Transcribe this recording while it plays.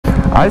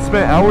I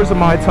spent hours of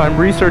my time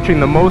researching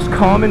the most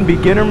common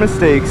beginner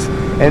mistakes,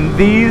 and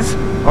these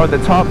are the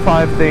top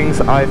 5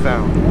 things I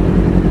found.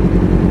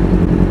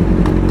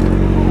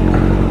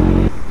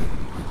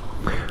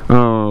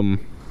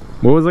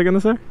 What was I gonna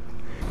say?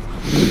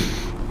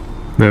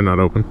 They're not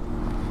open.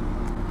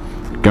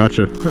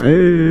 Gotcha.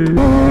 Hey.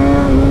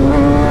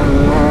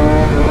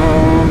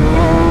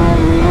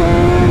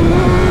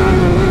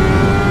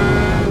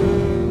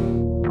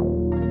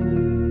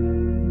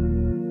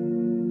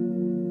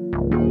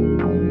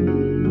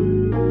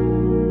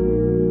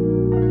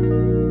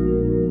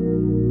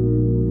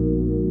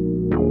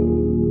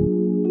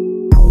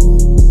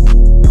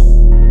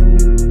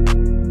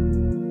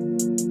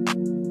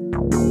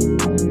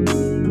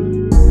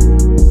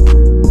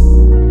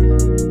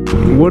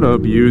 What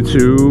up,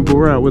 YouTube?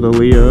 We're out with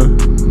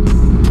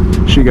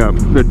Aaliyah. She got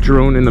the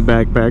drone in the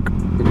backpack.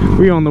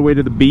 We on the way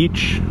to the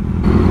beach.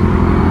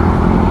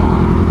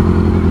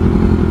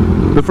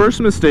 The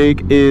first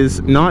mistake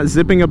is not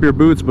zipping up your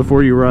boots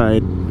before you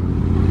ride.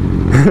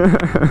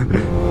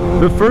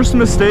 The first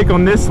mistake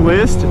on this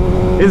list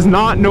is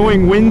not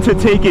knowing when to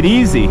take it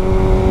easy.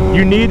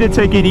 You need to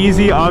take it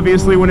easy,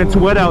 obviously, when it's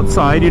wet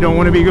outside. You don't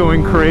want to be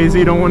going crazy.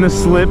 You don't want to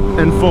slip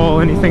and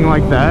fall, anything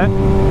like that.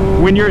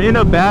 When you're in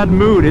a bad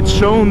mood, it's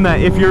shown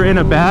that if you're in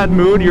a bad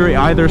mood, you're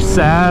either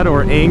sad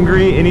or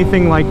angry,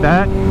 anything like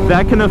that,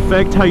 that can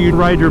affect how you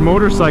ride your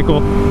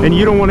motorcycle, and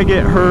you don't want to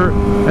get hurt,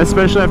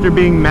 especially after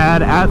being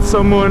mad at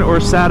someone or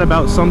sad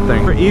about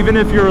something. Or even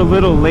if you're a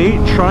little late,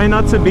 try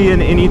not to be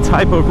in any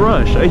type of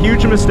rush. A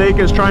huge mistake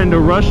is trying to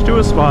rush to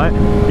a spot,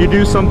 you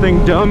do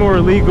something dumb or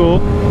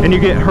illegal, and you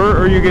get hurt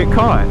or you get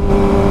caught.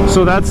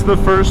 So that's the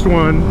first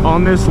one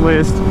on this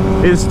list,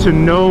 is to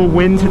know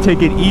when to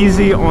take it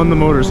easy on the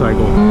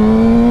motorcycle.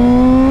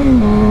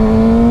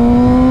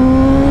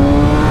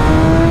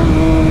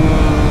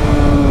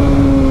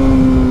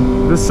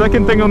 The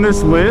second thing on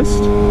this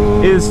list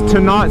is to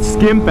not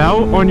skimp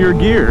out on your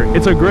gear.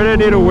 It's a great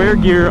idea to wear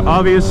gear.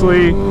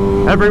 Obviously,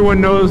 everyone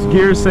knows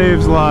gear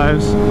saves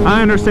lives.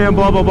 I understand,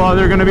 blah, blah, blah.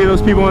 There are going to be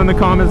those people in the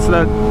comments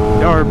that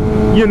are,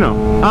 you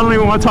know, I don't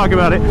even want to talk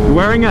about it.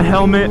 Wearing a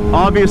helmet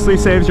obviously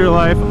saves your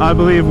life. I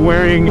believe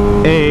wearing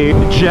a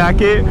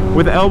jacket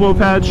with elbow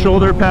pads,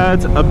 shoulder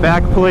pads, a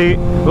back plate,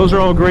 those are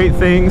all great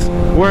things.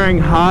 Wearing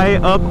high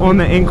up on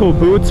the ankle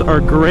boots are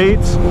great.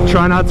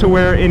 Try not to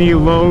wear any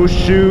low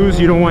shoes.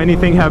 You don't want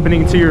anything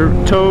happening to your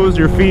toes,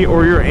 your feet,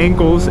 or your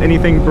ankles,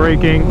 anything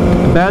breaking.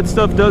 Bad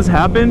stuff does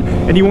happen,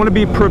 and you want to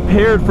be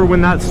prepared for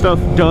when that stuff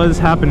does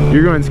happen.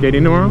 You're going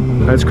skating tomorrow?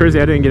 That's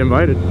crazy, I didn't get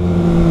invited.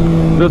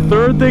 The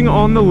third thing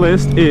on the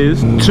list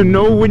is to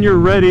know when you're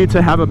ready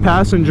to have a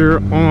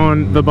passenger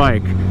on the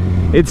bike.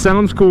 It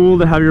sounds cool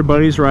to have your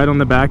buddies ride on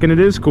the back, and it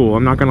is cool,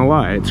 I'm not gonna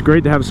lie. It's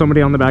great to have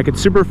somebody on the back.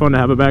 It's super fun to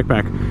have a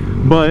backpack,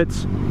 but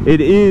it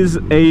is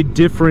a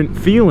different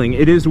feeling.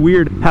 It is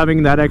weird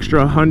having that extra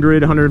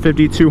 100,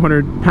 150,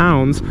 200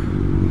 pounds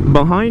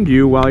behind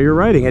you while you're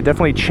riding. It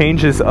definitely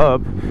changes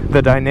up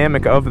the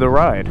dynamic of the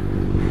ride.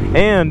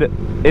 And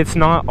it's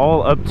not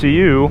all up to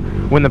you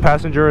when the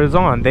passenger is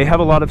on. They have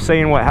a lot of say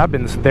in what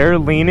happens. Their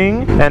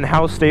leaning and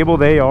how stable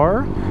they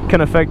are can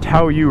affect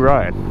how you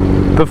ride.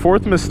 The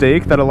fourth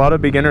mistake that a lot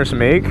of beginners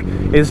make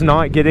is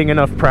not getting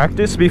enough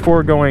practice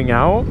before going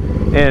out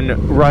and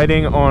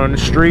riding on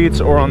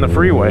streets or on the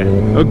freeway.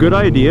 A good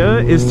idea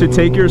is to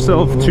take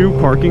yourself to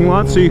parking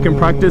lots so you can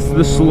practice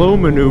the slow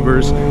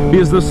maneuvers,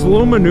 because the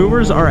slow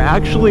maneuvers are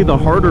actually the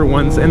harder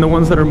ones and the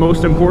ones that are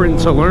most important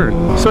to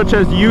learn, such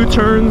as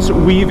U-turns,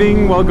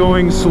 weaving while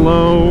going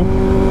slow,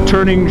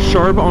 turning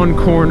sharp on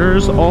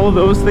corners. All of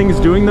those things,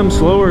 doing them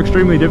slow, are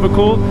extremely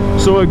difficult.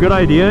 So a good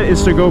idea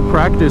is to go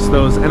practice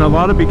those, and a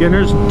lot of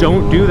beginners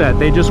don't do that.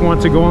 They just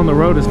want to go on the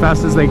road as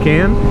fast as they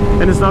can,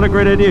 and it's not a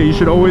great idea. You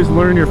should always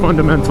learn your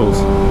fundamentals.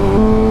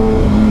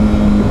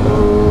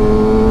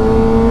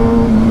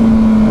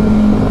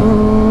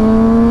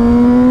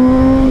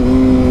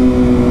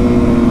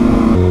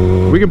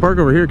 We can park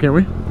over here, can't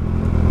we?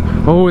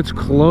 Oh, it's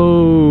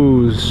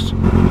closed.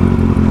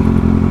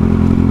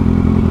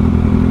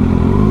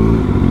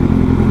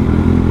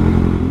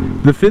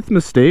 The fifth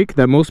mistake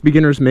that most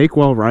beginners make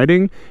while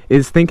riding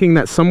is thinking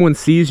that someone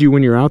sees you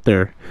when you're out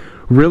there.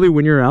 Really,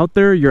 when you're out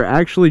there, you're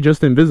actually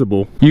just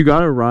invisible. You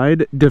gotta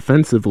ride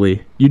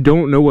defensively. You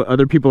don't know what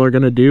other people are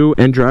gonna do,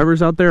 and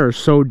drivers out there are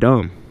so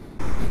dumb.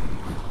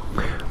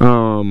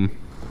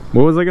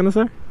 What was I gonna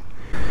say?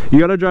 You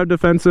gotta drive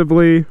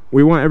defensively.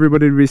 We want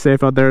everybody to be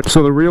safe out there.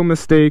 So the real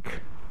mistake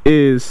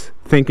is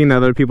thinking that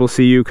other people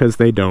see you, because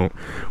they don't.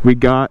 We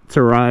got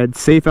to ride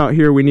safe out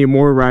here. We need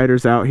more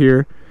riders out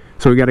here.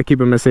 So we got to keep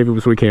them as safe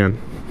as we can.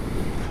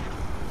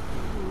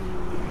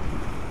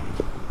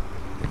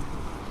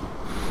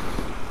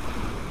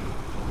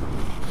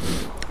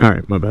 All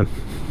right, my bad.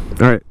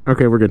 All right,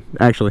 okay, we're good,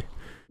 actually.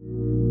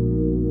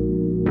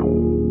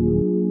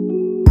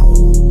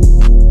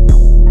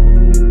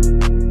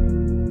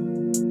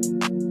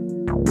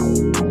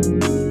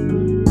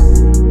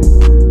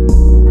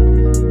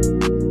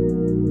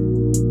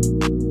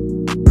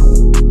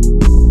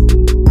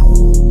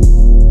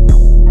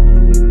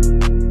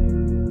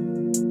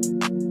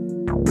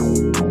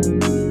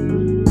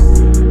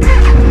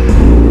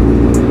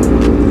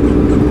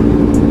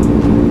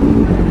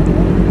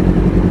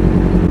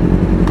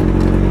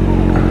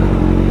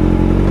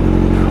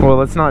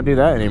 not do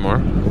that anymore.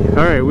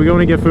 All right, we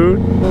going to get food?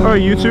 All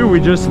right, YouTube, we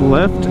just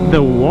left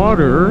the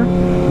water.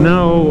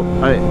 Now,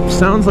 it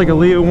sounds like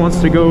Aaliyah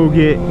wants to go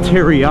get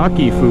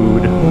teriyaki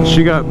food.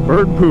 She got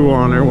bird poo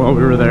on her while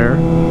we were there,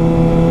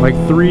 like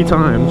 3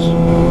 times.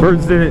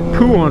 Birds didn't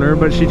poo on her,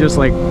 but she just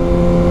like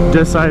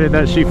decided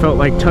that she felt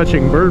like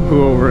touching bird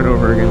poo over and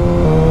over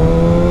again.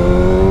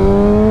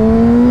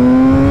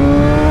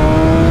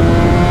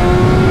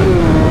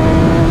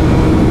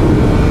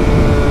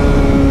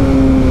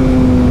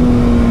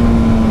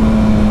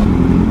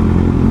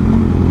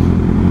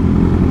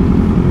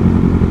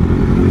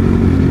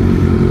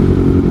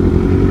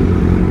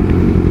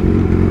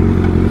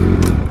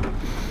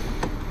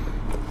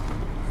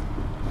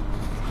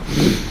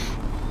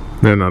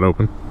 They're not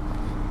open.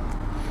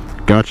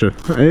 Gotcha.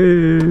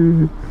 Hey.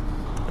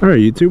 Alright,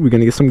 YouTube, we're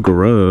gonna get some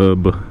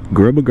grub.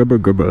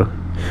 Grubba.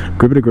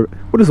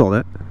 What is all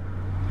that?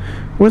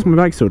 Why's my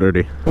bag so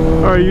dirty?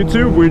 Alright,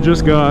 YouTube, we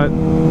just got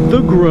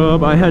the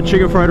grub. I had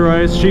chicken fried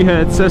rice. She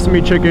had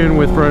sesame chicken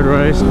with fried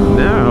rice.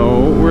 Now,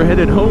 we're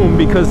headed home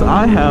because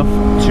I have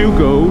to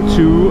go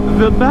to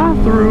the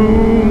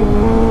bathroom.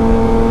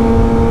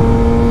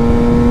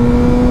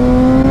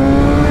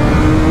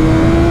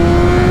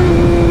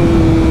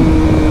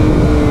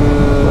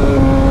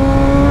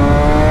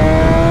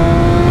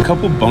 A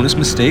couple bonus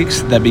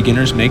mistakes that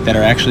beginners make that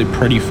are actually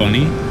pretty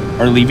funny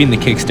are leaving the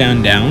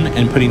kickstand down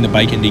and putting the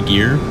bike into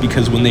gear,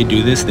 because when they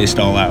do this, they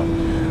stall out.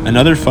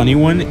 Another funny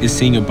one is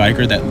seeing a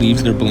biker that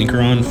leaves their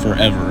blinker on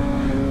forever.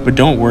 But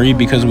don't worry,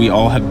 because we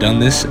all have done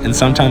this, and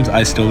sometimes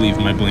I still leave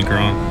my blinker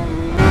on.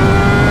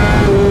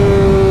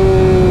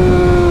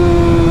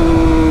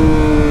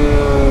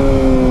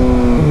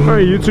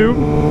 Alright, YouTube,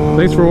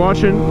 thanks for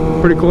watching.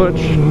 Pretty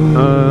clutch.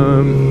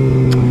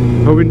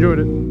 Hope you enjoyed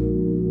it.